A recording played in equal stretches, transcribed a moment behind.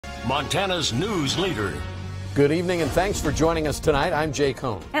Montana's news leader. Good evening and thanks for joining us tonight. I'm Jay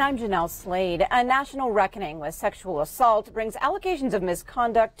Cohn. And I'm Jeanelle Slade. A national reckoning with sexual assault brings allegations of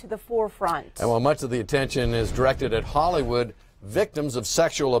misconduct to the forefront. And while much of the attention is directed at Hollywood, victims of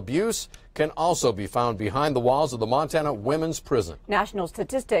sexual abuse can also be found behind the walls of the Montana Women's Prison. National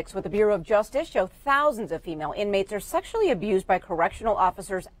statistics with the Bureau of Justice show thousands of female inmates are sexually abused by correctional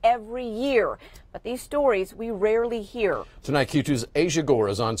officers every year. But these stories we rarely hear. Tonight, Q2's Asia Gore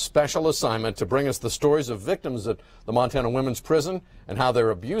is on special assignment to bring us the stories of victims at the Montana Women's Prison and how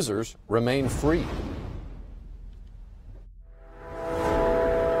their abusers remain free.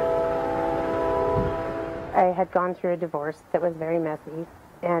 I had gone through a divorce that was very messy,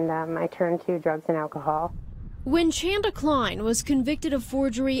 and I turned to drugs and alcohol. When Chanda Klein was convicted of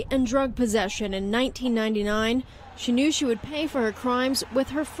forgery and drug possession in 1999, she knew she would pay for her crimes with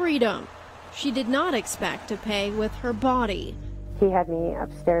her freedom. She did not expect to pay with her body. He had me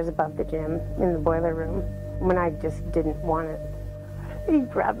upstairs above the gym in the boiler room when I just didn't want it. He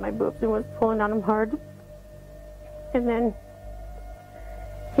grabbed my boobs and was pulling on them hard. And then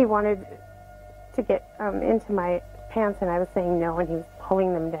he wanted to get into my pants, and I was saying no, and he was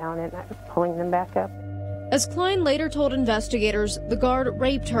pulling them down, and I was pulling them back up. As Klein later told investigators, the guard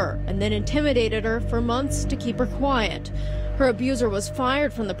raped her and then intimidated her for months to keep her quiet. Her abuser was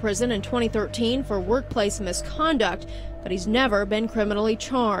fired from the prison in 2013 for workplace misconduct, but he's never been criminally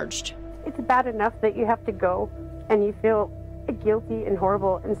charged. It's bad enough that you have to go and you feel guilty and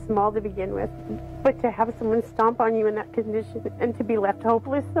horrible and small to begin with, but to have someone stomp on you in that condition and to be left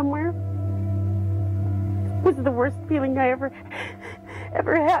hopeless somewhere was the worst feeling I ever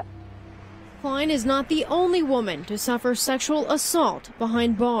had. Klein is not the only woman to suffer sexual assault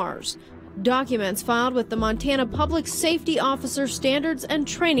behind bars. Documents filed with the Montana Public Safety Officer Standards and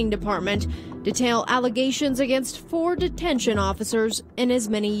Training Department detail allegations against 4 detention officers in as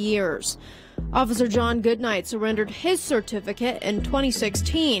many years. Officer John Goodnight surrendered his certificate in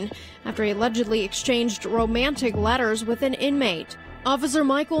 2016 after he allegedly exchanged romantic letters with an inmate. Officer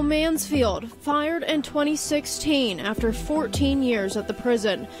Michael Mansfield fired in 2016 after 14 years at the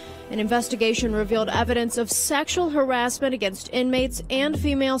prison. An investigation revealed evidence of sexual harassment against inmates and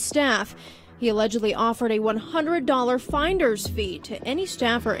female staff. He allegedly offered a $100 finder's fee to any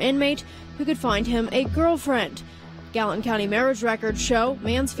staff or inmate who could find him a girlfriend. Gallatin County marriage records show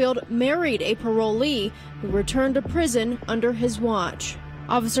Mansfield married a parolee who returned to prison under his watch.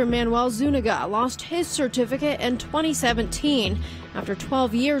 Officer Manuel Zuniga lost his certificate in 2017 after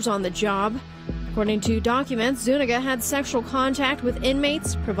 12 years on the job. According to documents, Zuniga had sexual contact with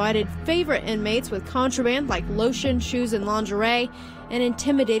inmates, provided favorite inmates with contraband like lotion, shoes, and lingerie, and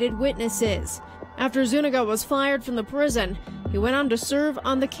intimidated witnesses. After Zuniga was fired from the prison, he went on to serve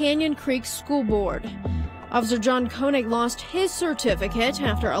on the Canyon Creek School Board. Officer John Koenig lost his certificate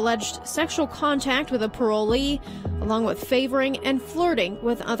after alleged sexual contact with a parolee, along with favoring and flirting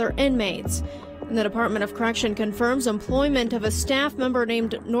with other inmates. And the Department of Correction confirms employment of a staff member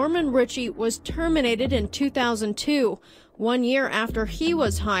named Norman Ritchie was terminated in 2002, 1 year after he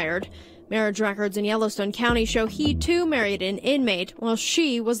was hired. Marriage records in Yellowstone County show he too married an inmate while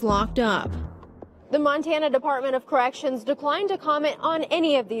she was locked up. The Montana Department of Corrections declined to comment on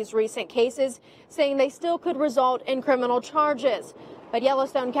any of these recent cases, saying they still could result in criminal charges. But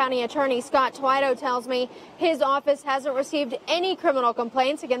Yellowstone County Attorney Scott Twito tells me his office hasn't received any criminal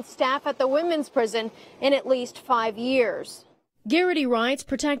complaints against staff at the women's prison in at least 5 years. Garrity rights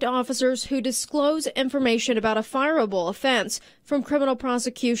protect officers who disclose information about a fireable offense from criminal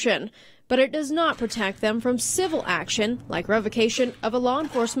prosecution, but it does not protect them from civil action like revocation of a law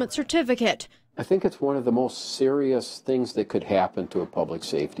enforcement certificate. I think it's one of the most serious things that could happen to a public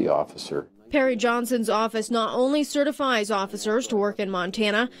safety officer. Perry Johnson's office not only certifies officers to work in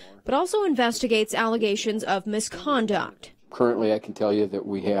Montana, but also investigates allegations of misconduct. Currently, I can tell you that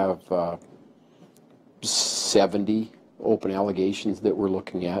we have 70 open allegations that we're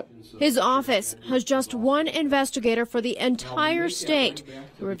looking at. His office has just one investigator for the entire state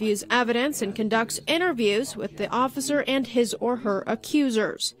who reviews evidence and conducts interviews with the officer and his or her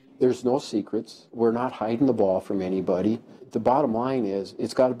accusers. There's no secrets. We're not hiding the ball from anybody. The bottom line is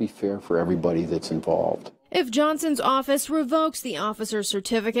it's got to be fair for everybody that's involved. If Johnson's office revokes the officer's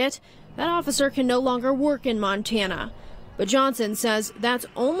certificate, that officer can no longer work in Montana. But Johnson says that's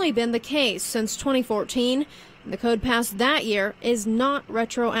only been the case since 2014, and the code passed that year is not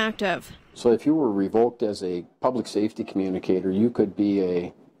retroactive. So if you were revoked as a public safety communicator, you could be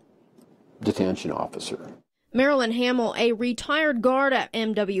a detention officer. Marilyn Hamill, a retired guard at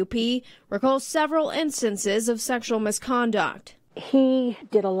MWP, recalls several instances of sexual misconduct. He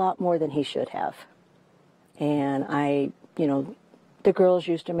did a lot more than he should have. And I The girls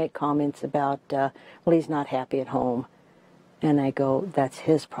used to make comments about, well, he's not happy at home. And I go, that's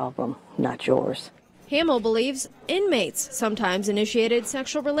his problem, not yours. Hamill believes inmates sometimes initiated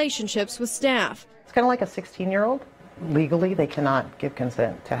sexual relationships with staff. It's kind of like a 16-year-old. Legally, they cannot give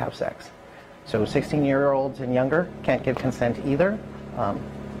consent to have sex. So 16-year-olds and younger can't give consent either.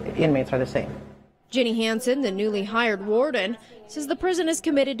 Inmates are the same. Ginny Hansen, the newly hired warden, says the prison is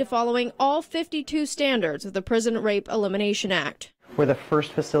committed to following all 52 standards of the Prison Rape Elimination Act. We're the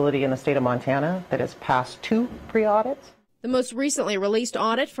first facility in the state of Montana that has passed 2 pre-audits. The most recently released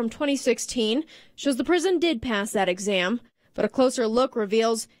audit from 2016 shows the prison did pass that exam, but a closer look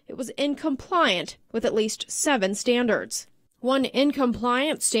reveals it was incompliant with at least 7 standards. One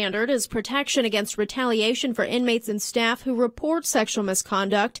incompliant standard is protection against retaliation for inmates and staff who report sexual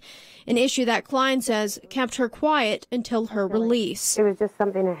misconduct, an issue that Klein says kept her quiet until her release. It was just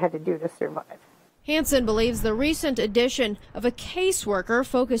something I had to do to survive. Hansen believes the recent addition of a caseworker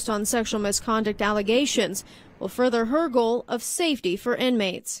focused on sexual misconduct allegations will further her goal of safety for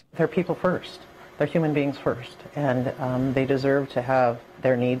inmates. They're people first. They're human beings first, and they deserve to have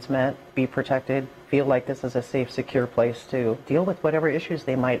their needs met, be protected, feel like this is a safe, secure place to deal with whatever issues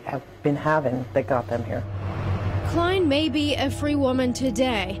they might have been having that got them here. Klein may be a free woman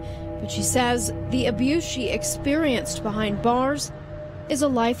today, but she says the abuse she experienced behind bars is a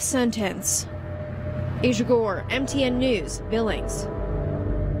life sentence. Asia Gore, MTN News, Billings.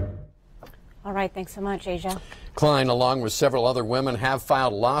 All right, thanks so much, Asia. Klein, along with several other women, have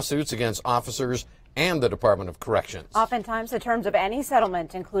filed lawsuits against officers and the Department of Corrections. Oftentimes, the terms of any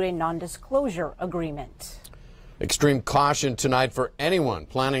settlement include a non-disclosure agreement. Extreme caution tonight for anyone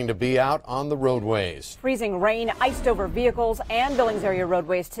planning to be out on the roadways. Freezing rain iced over vehicles and Billings area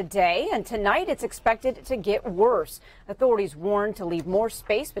roadways today, and tonight it's expected to get worse. Authorities warn to leave more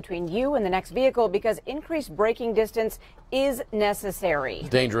space between you and the next vehicle because increased braking distance is necessary.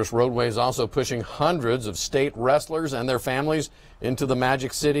 Dangerous roadways also pushing hundreds of state wrestlers and their families into the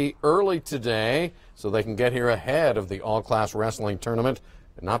Magic City early today so they can get here ahead of the all-class wrestling tournament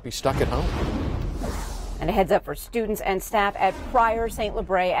and not be stuck at home. And a heads up for students and staff at Pryor, St.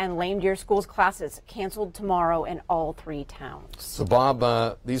 Lebray, and Lame Deer Schools classes canceled tomorrow in all 3 towns. So,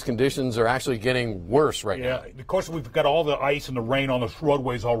 Bob, these conditions are actually getting worse right now. Yeah, of course, we've got all the ice and the rain on the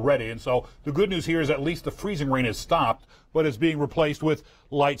roadways already. And so the good news here is at least the freezing rain has stopped, but it's being replaced with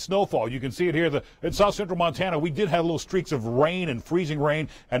light snowfall. You can see it here. In south central Montana, we did have little streaks of rain and freezing rain,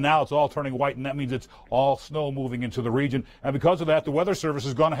 and now it's all turning white, and that means it's all snow moving into the region. And because of that, the Weather Service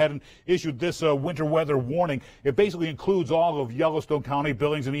has gone ahead and issued this winter weather warning. It basically includes all of Yellowstone County,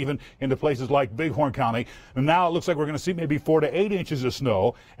 Billings, and even into places like Bighorn County. And now it looks like we're going to see maybe 4 to 8 inches of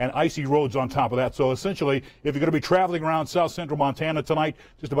snow and icy roads on top of that. So essentially, if you're going to be traveling around south central Montana tonight,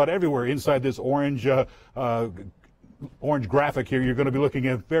 just about everywhere inside this orange graphic here, you're going to be looking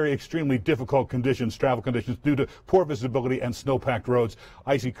at very extremely difficult conditions, travel conditions, due to poor visibility and snow-packed roads,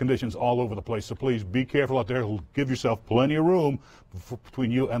 icy conditions all over the place. So please be careful out there. Give yourself plenty of room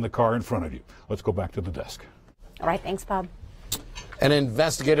between you and the car in front of you. Let's go back to the desk. All right, thanks, Bob. An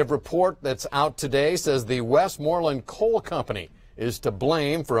investigative report that's out today says the Westmoreland Coal Company is to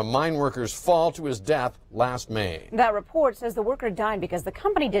blame for a mine worker's fall to his death last May. That report says the worker died because the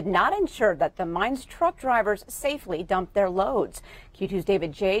company did not ensure that the mine's truck drivers safely dumped their loads. Q2's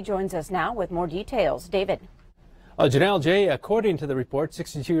David Jay joins us now with more details. David. Jeanelle, Jay, according to the report,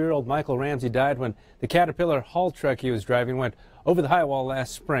 62-year-old Michael Ramsey died when the Caterpillar haul truck he was driving went over the high wall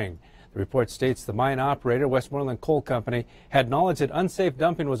last spring. The report states the mine operator, Westmoreland Coal Company, had knowledge that unsafe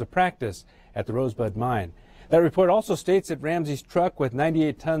dumping was a practice at the Rosebud mine. That report also states that Ramsey's truck with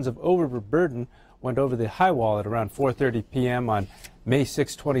 98 tons of overburden went over the high wall at around 4:30 p.m. on May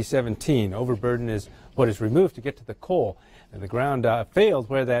 6, 2017. Overburden is what is removed to get to the coal, and the ground failed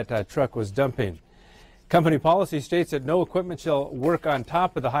where that truck was dumping. Company policy states that no equipment shall work on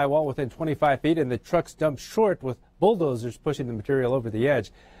top of the high wall within 25 feet, and the trucks dump short with bulldozers pushing the material over the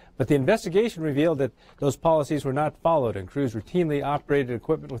edge. But the investigation revealed that those policies were not followed, and crews routinely operated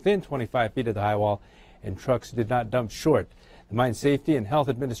equipment within 25 feet of the high wall, and trucks did not dump short. The Mine Safety and Health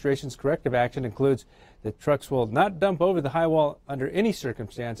Administration's corrective action includes that trucks will not dump over the high wall under any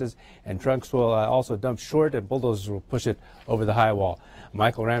circumstances, and trucks will also dump short, and bulldozers will push it over the high wall.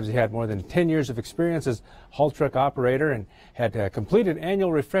 Michael Ramsey had more than 10 years of experience as haul truck operator and had completed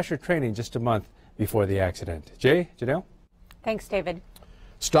annual refresher training just a month before the accident. Jay, Jeanelle? Thanks, David.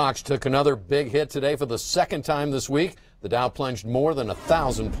 Stocks took another big hit today for the second time this week. The Dow plunged more than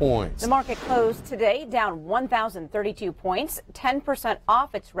 1,000 points. The market closed today down 1,032 points, 10%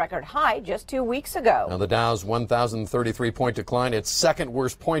 off its record high just 2 weeks ago. Now the Dow's 1,033-point decline, its second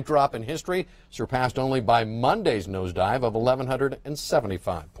worst point drop in history, surpassed only by Monday's nosedive of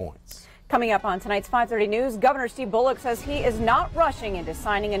 1,175 points. Coming up on tonight's 5:30 News, Governor Steve Bullock says he is not rushing into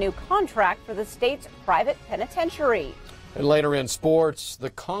signing a new contract for the state's private penitentiary. And later in sports, the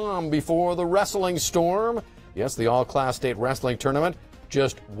calm before the wrestling storm. Yes, the all-class state wrestling tournament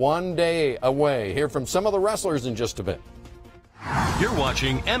just 1 day away. Hear from some of the wrestlers in just a bit. You're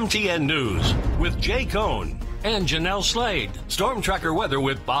watching MTN News with Jay Cohn and Jeanelle Slade. Storm Tracker weather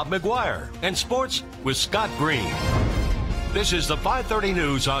with Bob McGuire. And sports with Scott Green. This is the 5:30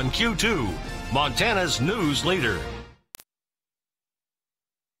 News on Q2, Montana's news leader.